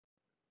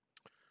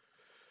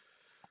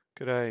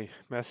G'day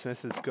Maths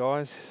Methods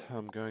guys.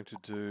 I'm going to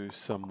do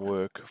some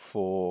work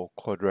for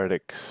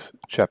quadratics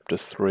chapter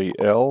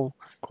 3L,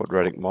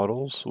 quadratic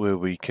models, where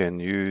we can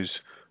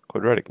use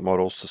quadratic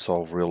models to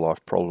solve real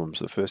life problems.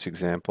 The first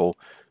example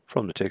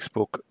from the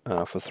textbook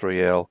for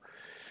 3L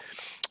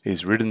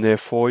is written there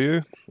for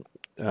you.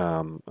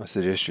 I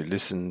suggest you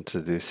listen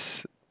to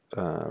this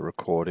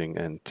recording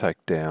and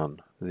take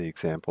down the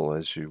example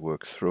as you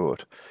work through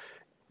it.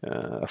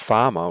 A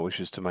farmer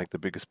wishes to make the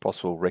biggest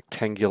possible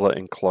rectangular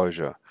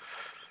enclosure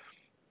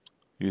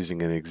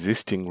using an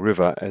existing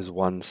river as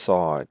one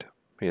side.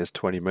 He has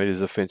 20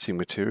 metres of fencing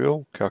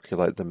material.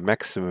 Calculate the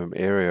maximum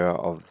area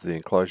of the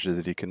enclosure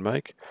that he can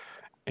make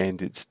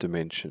and its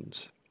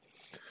dimensions.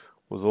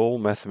 With all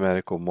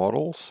mathematical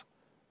models,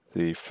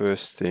 the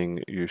first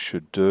thing you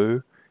should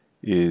do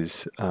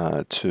is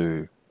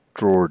to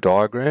draw a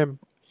diagram,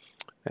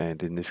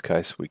 and in this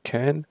case we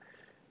can.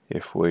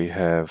 If we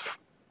have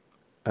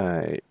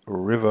a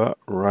river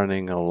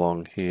running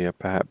along here,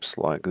 perhaps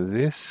like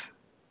this,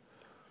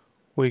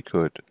 we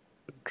could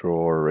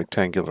draw a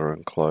rectangular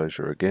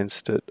enclosure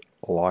against it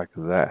like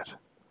that.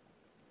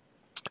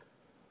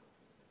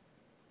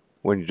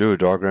 When you do a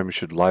diagram, you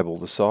should label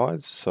the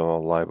sides. So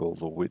I'll label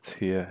the width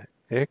here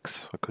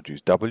X. I could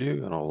use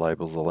W, and I'll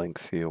label the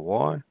length here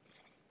Y.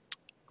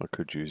 I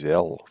could use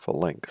L for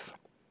length.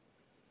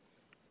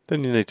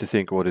 Then you need to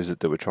think, what is it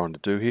that we're trying to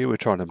do here? We're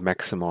trying to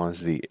maximize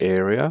the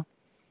area.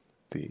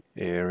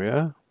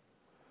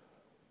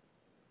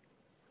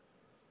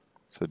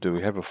 So do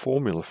we have a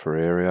formula for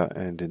area?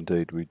 And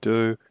indeed we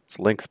do. It's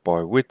length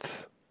by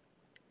width,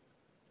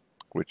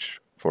 which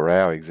for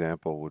our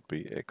example would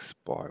be X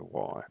by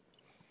Y.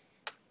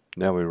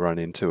 Now we run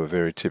into a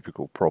very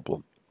typical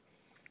problem.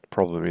 The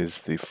problem is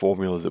the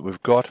formula that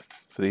we've got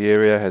for the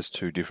area has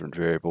two different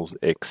variables,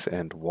 X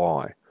and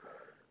Y.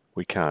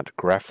 We can't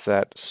graph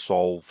that,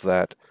 solve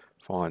that,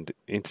 find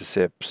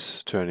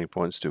intercepts, turning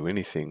points, do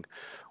anything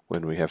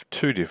when we have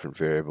two different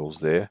variables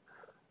there,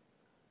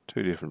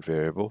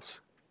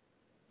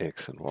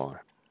 X and Y.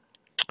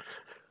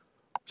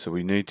 So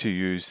we need to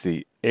use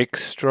the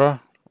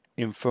extra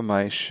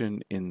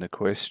information in the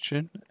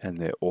question, and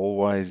there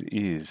always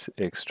is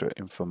extra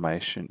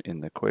information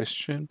in the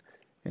question.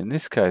 In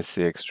this case,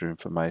 the extra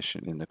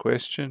information in the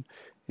question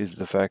is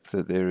the fact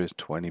that there is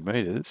 20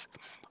 metres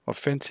of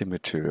fencing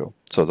material.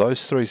 So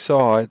those three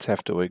sides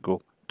have to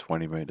equal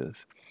 20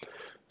 metres.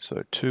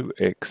 So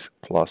 2x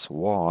plus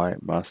y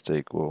must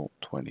equal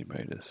 20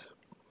 metres.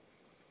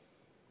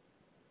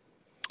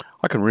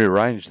 I can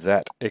rearrange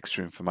that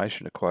extra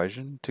information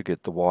equation to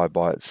get the y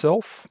by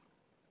itself.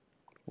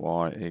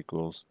 Y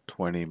equals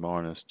 20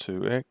 minus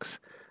 2x,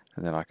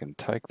 and then I can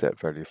take that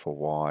value for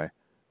y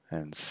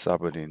and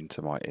sub it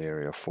into my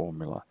area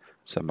formula.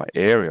 So my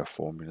area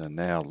formula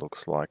now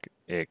looks like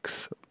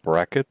x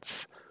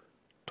brackets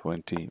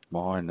 20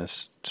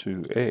 minus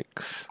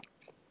 2x.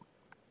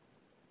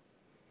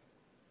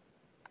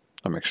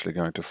 I'm actually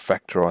going to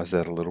factorize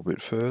that a little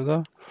bit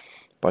further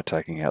by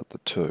taking out the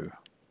 2.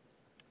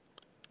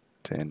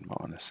 10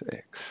 minus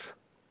x.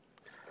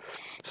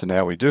 So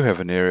now we do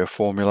have an area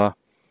formula,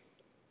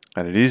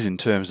 and it is in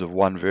terms of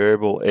one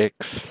variable,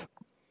 x,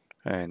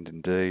 and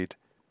indeed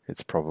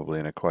it's probably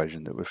an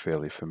equation that we're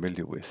fairly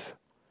familiar with.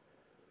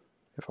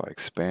 If I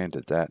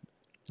expanded that,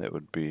 that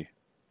would be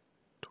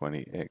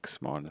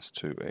 20x minus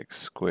 2x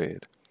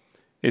squared.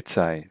 It's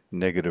a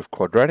negative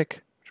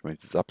quadratic, which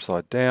means it's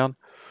upside down,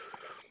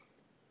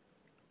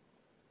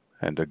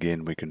 and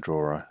again we can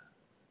draw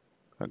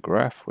a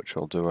graph, which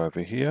I'll do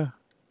over here.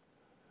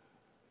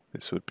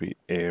 This would be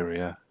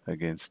area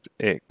against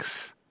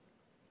x.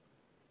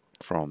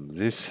 From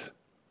this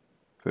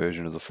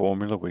version of the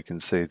formula, we can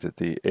see that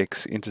the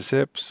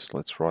x-intercepts,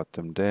 let's write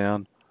them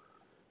down.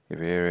 If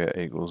area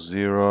equals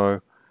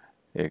 0,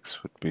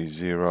 x would be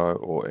 0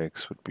 or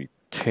x would be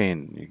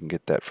 10. You can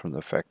get that from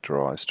the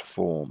factorized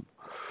form.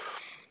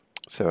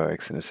 So our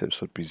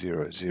x-intercepts would be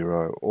 0,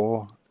 0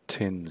 or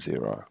 10,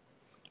 0.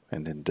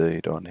 And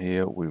indeed on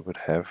here we would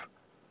have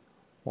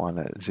 1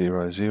 at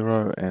 0,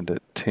 0 and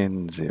at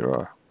 10,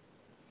 0.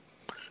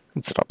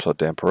 It's an upside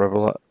down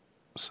parabola,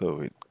 so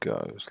it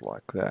goes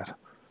like that.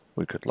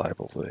 We could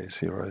label these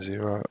 0,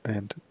 0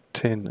 and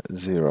 10,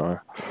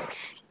 0. I'm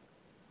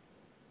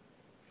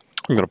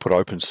going to put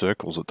open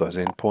circles at those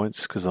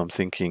endpoints because I'm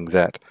thinking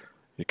that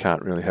you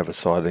can't really have a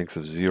side length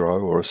of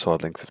 0 or a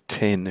side length of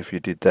 10. If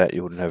you did that,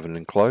 you wouldn't have an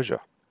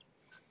enclosure.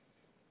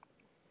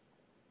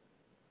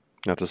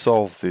 Now to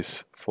solve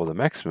this for the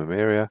maximum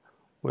area,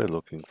 we're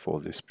looking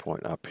for this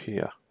point up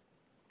here.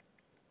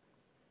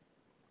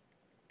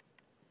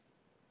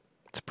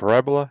 It's a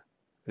parabola,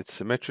 it's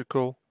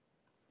symmetrical,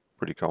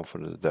 pretty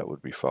confident that that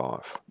would be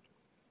 5.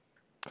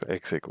 So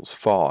x equals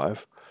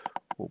 5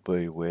 will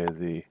be where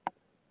the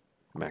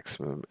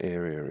maximum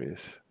area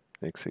is.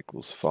 X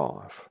equals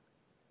 5.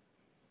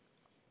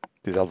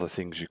 There's other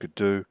things you could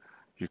do.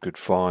 You could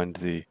find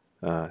the,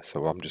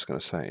 so I'm just going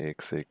to say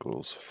x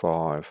equals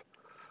 5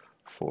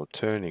 for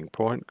turning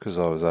point because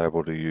I was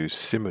able to use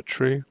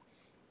symmetry.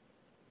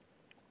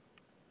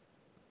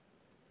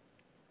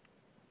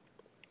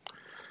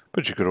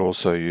 But you could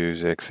also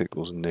use x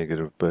equals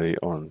negative b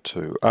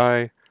onto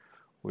a,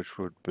 which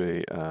would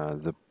be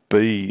the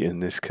b in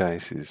this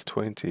case is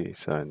 20,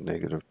 so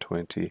negative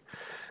 20,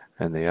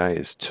 and the a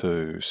is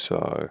 2,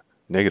 so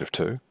negative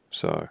 2,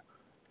 so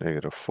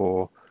negative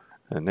 4,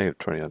 and negative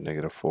 20 on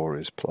negative 4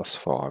 is plus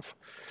 5.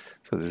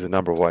 So there's a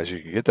number of ways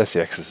you can get. That's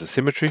the axis of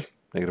symmetry.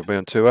 Negative b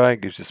on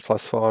 2a gives us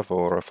plus 5,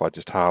 or if I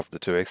just halve the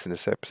two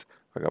x-intercepts,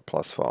 I got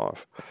plus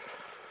 5.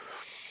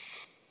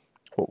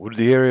 What would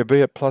the area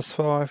be at plus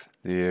 5?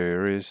 The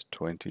area is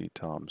 20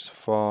 times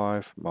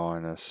 5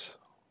 minus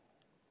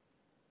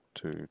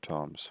 2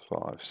 times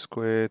 5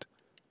 squared,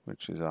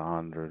 which is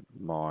 100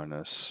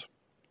 minus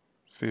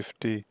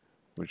 50,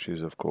 which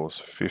is of course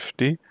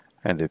 50,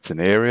 and it's an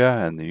area,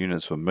 and the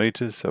units were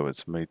meters, so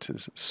it's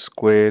meters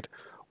squared.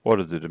 What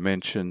are the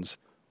dimensions?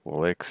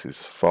 Well, x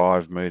is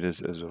 5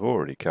 meters, as we've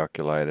already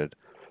calculated,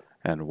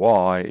 and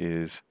y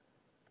is,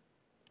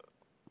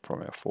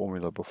 from our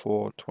formula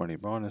before, 20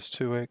 minus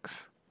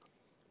 2x,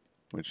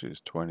 which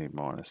is 20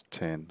 minus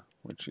 10,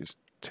 which is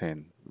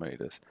 10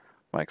 meters.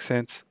 Makes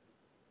sense?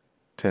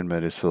 10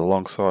 meters for the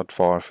long side,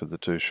 5 for the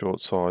two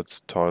short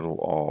sides, total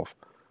of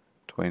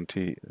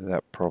 20.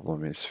 That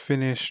problem is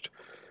finished,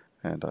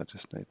 and I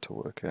just need to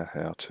work out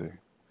how to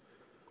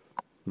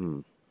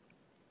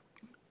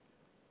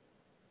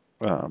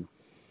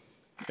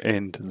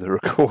end the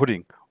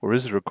recording. Or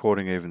is the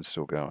recording even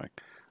still going?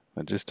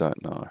 I just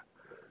don't know.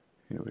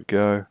 Here we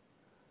go.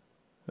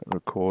 The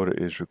recorder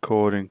is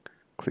recording.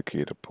 Click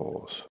here to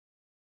pause.